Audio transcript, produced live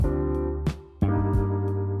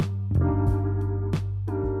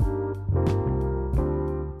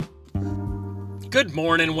Good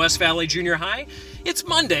morning, West Valley Junior High. It's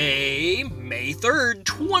Monday, May 3rd,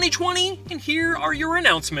 2020, and here are your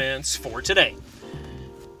announcements for today.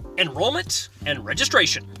 Enrollment and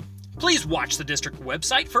registration. Please watch the district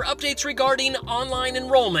website for updates regarding online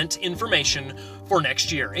enrollment information for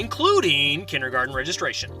next year, including kindergarten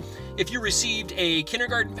registration. If you received a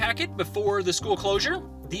kindergarten packet before the school closure,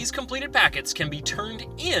 these completed packets can be turned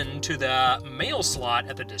in to the mail slot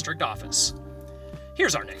at the district office.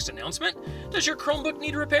 Here's our next announcement. Does your Chromebook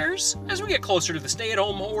need repairs? As we get closer to the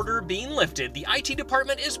stay-at-home order being lifted, the IT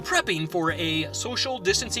department is prepping for a social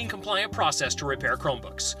distancing compliant process to repair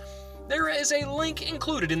Chromebooks. There is a link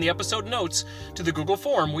included in the episode notes to the Google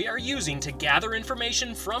form we are using to gather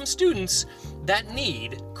information from students that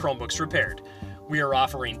need Chromebooks repaired. We are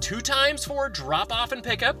offering 2 times for drop-off and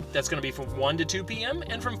pickup. That's going to be from 1 to 2 p.m.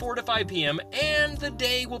 and from 4 to 5 p.m. And the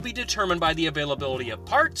day will be determined by the availability of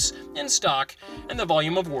parts in stock and the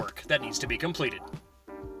volume of work that needs to be completed.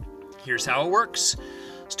 Here's how it works.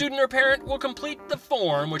 Student or parent will complete the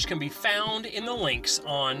form, which can be found in the links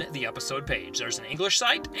on the episode page. There's an English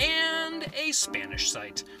site and a Spanish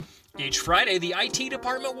site. Each Friday, the IT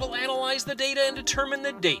department will analyze the data and determine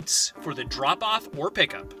the dates for the drop-off or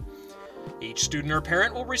pickup. Each student or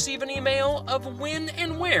parent will receive an email of when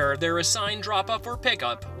and where their assigned drop-off or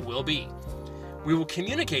pickup will be. We will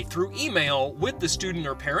communicate through email with the student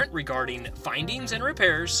or parent regarding findings and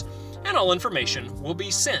repairs, and all information will be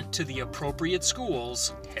sent to the appropriate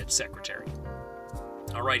school's head secretary.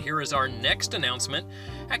 All right, here is our next announcement.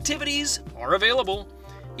 Activities are available.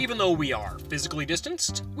 Even though we are physically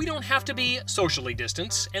distanced, we don't have to be socially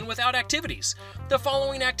distanced and without activities. The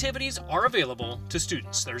following activities are available to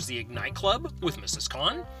students. There's the Ignite Club with Mrs.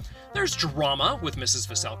 Khan. There's drama with Mrs.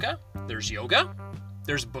 Veselka. There's yoga.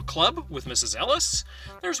 There's book club with Mrs. Ellis.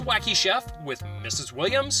 There's Wacky Chef with Mrs.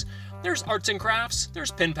 Williams. There's arts and crafts.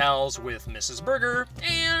 There's pen pals with Mrs. Berger.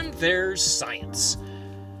 And there's science.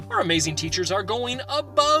 Our amazing teachers are going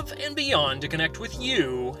above and beyond to connect with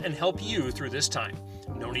you and help you through this time.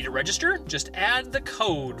 No need to register, just add the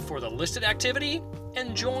code for the listed activity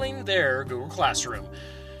and join their Google Classroom.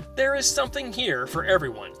 There is something here for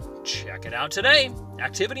everyone. Check it out today.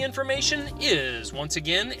 Activity information is once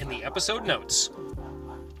again in the episode notes.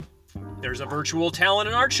 There's a virtual talent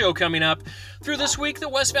and art show coming up. Through this week, the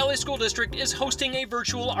West Valley School District is hosting a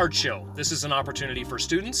virtual art show. This is an opportunity for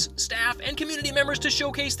students, staff, and community members to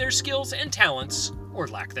showcase their skills and talents, or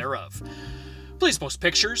lack thereof. Please post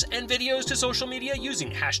pictures and videos to social media using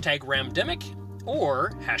hashtag Ramdemic or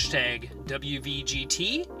hashtag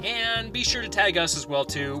WVGT, and be sure to tag us as well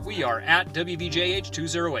too. We are at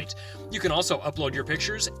WVJH208. You can also upload your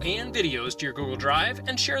pictures and videos to your Google Drive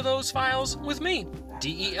and share those files with me,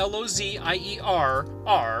 DELOZIERR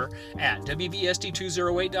at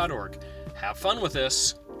WVSD208.org. Have fun with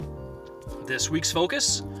this. This week's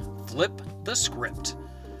focus, flip the script.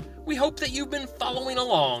 We hope that you've been following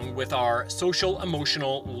along with our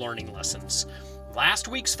social-emotional learning lessons. Last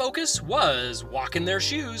week's focus was Walk in Their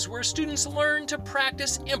Shoes, where students learn to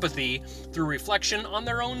practice empathy through reflection on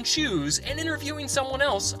their own shoes and interviewing someone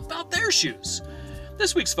else about their shoes.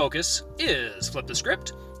 This week's focus is Flip the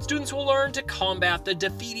Script. Students will learn to combat the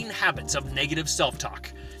defeating habits of negative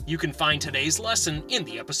self-talk. You can find today's lesson in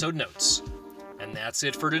the episode notes. And that's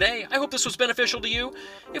it for today. I hope this was beneficial to you.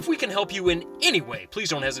 If we can help you in any way, please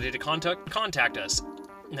don't hesitate to contact us.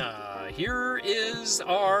 Here is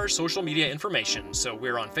our social media information. So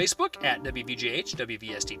we're on Facebook at WVJH,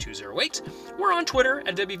 WVSD208. We're on Twitter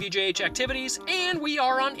at WVJH Activities, and we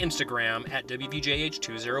are on Instagram at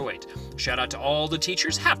WVJH208. Shout out to all the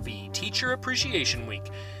teachers. Happy Teacher Appreciation Week.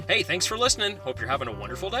 Hey, thanks for listening. Hope you're having a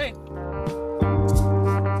wonderful day.